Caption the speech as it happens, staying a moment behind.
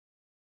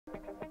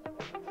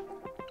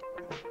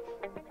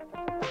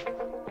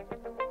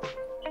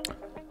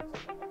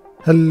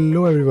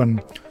Hello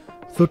everyone.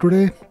 So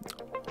today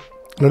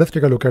let us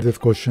take a look at this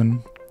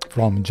question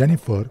from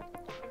Jennifer,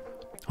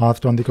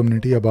 asked on the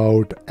community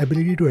about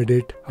ability to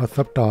edit a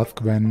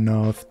subtask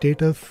when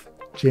status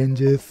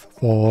changes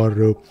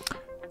for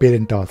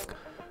parent task.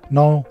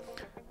 Now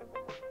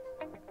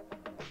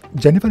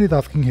Jennifer is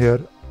asking here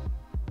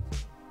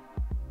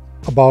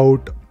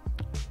about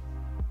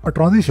a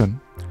transition.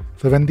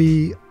 So when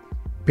the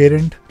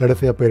parent, let us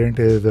say a parent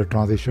is a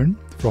transition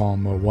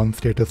from one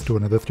status to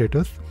another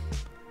status,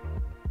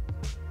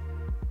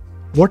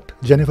 what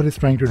Jennifer is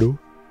trying to do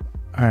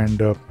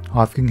and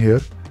asking here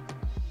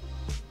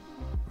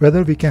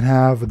whether we can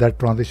have that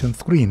transition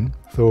screen.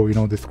 So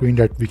the screen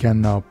that we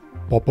can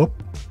pop up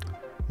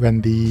when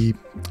the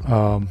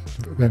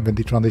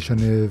transition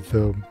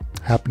is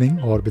happening,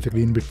 or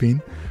basically in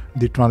between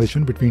the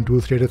transition between two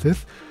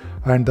statuses.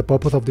 And the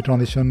purpose of the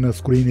transition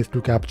screen is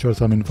to capture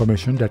some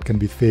information that can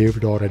be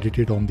saved or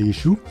edited on the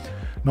issue.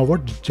 Now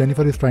what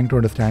Jennifer is trying to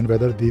understand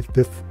whether this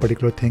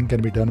particular thing can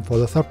be done for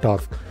the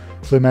subtask.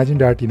 So imagine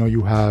that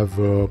you have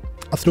a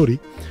story,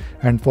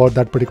 and for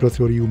that particular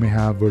story you may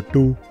have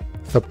two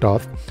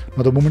subtasks.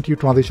 Now the moment you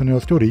transition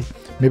your story,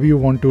 maybe you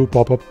want to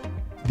pop up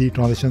the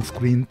transition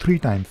screen 3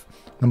 times.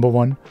 Number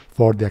 1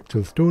 for the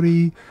actual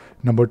story,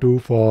 number 2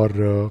 for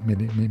the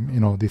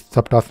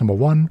subtask number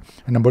 1,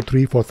 and number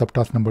 3 for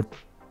subtask number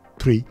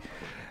 3.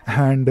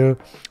 And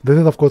this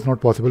is of course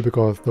not possible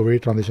because the way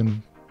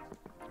transition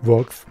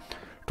works,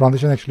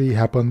 transition actually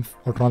happens,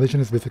 or transition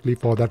is basically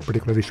for that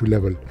particular issue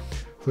level.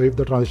 So if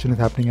the transition is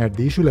happening at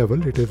the issue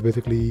level, it is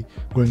basically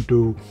going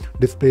to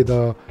display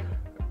the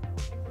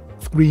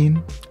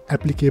screen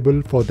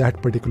applicable for that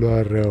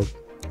particular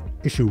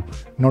issue,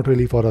 not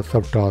really for a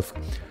subtask.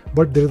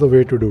 But there is a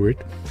way to do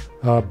it.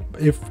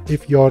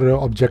 If your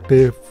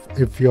objective,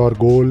 if your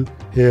goal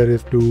here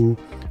is to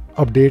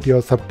update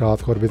your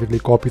subtask, or basically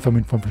copy some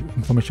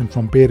information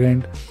from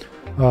parent,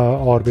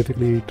 or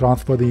basically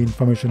transfer the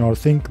information or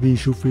sync the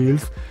issue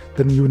fields,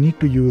 then you need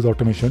to use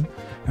automation.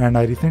 And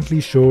I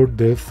recently showed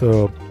this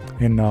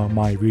in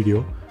my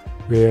video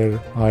where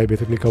I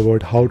basically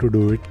covered how to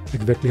do it,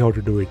 exactly how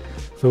to do it.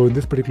 So in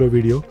this particular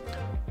video,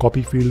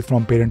 copy fields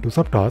from parent to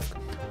subtask,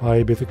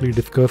 I basically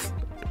discussed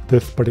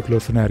this particular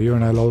scenario,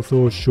 and I'll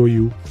also show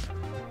you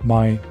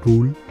my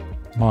rule,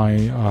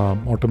 my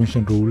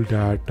automation rule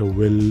that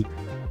will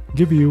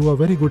give you a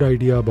very good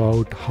idea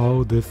about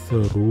how this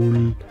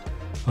rule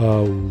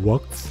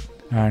works.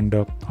 And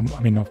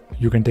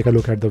you can take a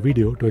look at the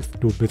video to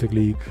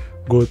basically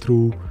go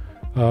through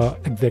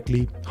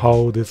exactly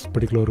how this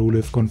particular rule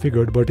is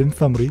configured. But in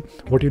summary,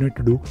 what you need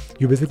to do,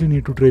 you basically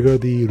need to trigger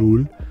the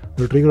rule.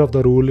 The trigger of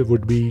the rule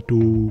would be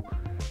to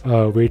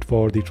wait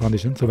for the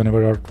transition. So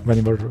whenever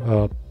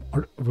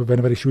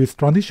issue is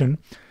transition,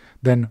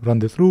 then run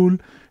this rule,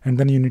 and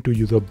then you need to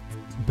use a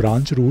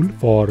branch rule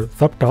for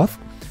subtask,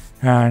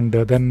 and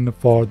then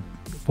for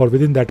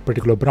within that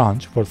particular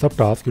branch for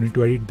subtask, you need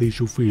to edit the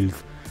issue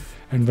fields.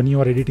 And when you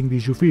are editing the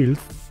issue fields,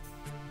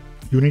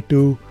 you need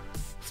to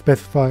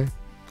specify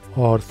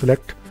or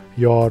select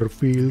your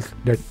fields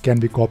that can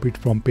be copied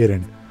from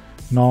parent.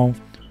 Now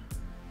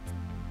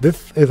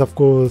this is of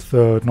course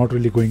not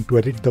really going to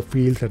edit the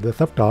fields at the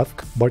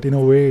subtask, but in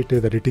a way it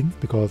is editing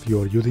because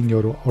you are using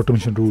your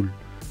automation rule.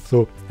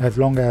 So as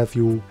long as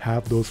you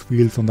have those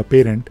fields on the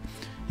parent,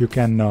 you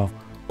can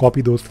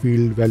copy those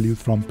field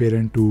values from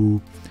parent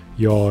to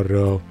your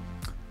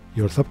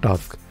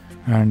subtask.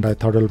 And I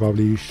thought I'll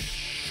probably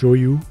show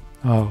you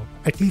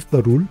at least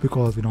the rule,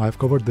 because I've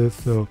covered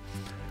this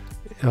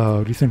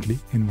recently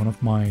in one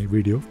of my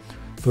videos.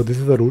 So this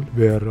is a rule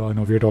where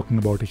we are talking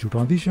about issue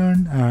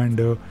transition,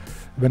 and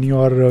when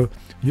you're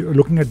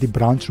looking at the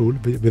branch rule,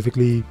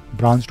 basically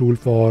branch rule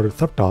for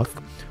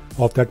subtask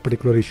of that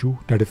particular issue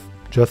that is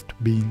just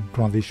being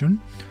transitioned,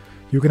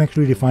 you can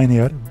actually define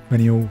here when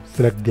you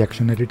select the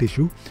action edit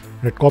issue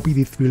that copy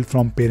these fields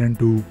from parent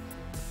to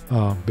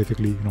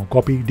basically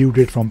copy due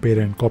date from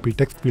parent, copy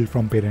text field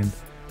from parent,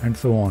 and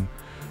so on.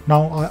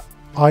 Now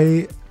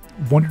I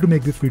wanted to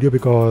make this video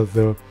because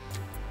the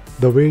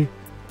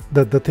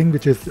thing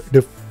which is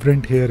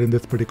different here in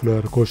this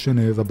particular question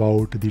is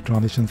about the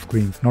transition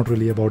screens, not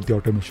really about the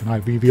automation.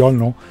 We all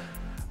know,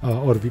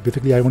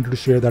 basically I wanted to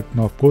share that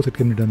of course it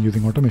can be done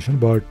using automation,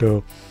 but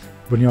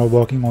when you are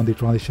working on the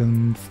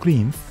transition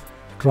screens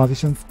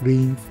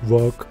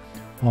work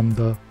on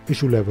the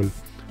issue level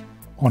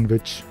on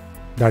which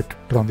that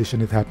transition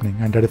is happening,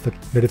 and that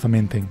is the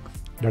main thing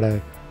that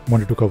I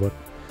wanted to cover.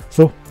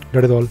 So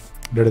that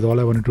is all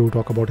I wanted to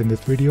talk about in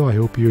this video. I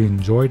hope you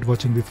enjoyed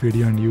watching this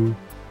video and you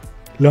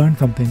learned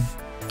something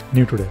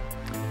new today.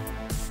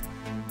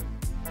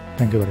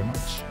 Thank you very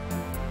much.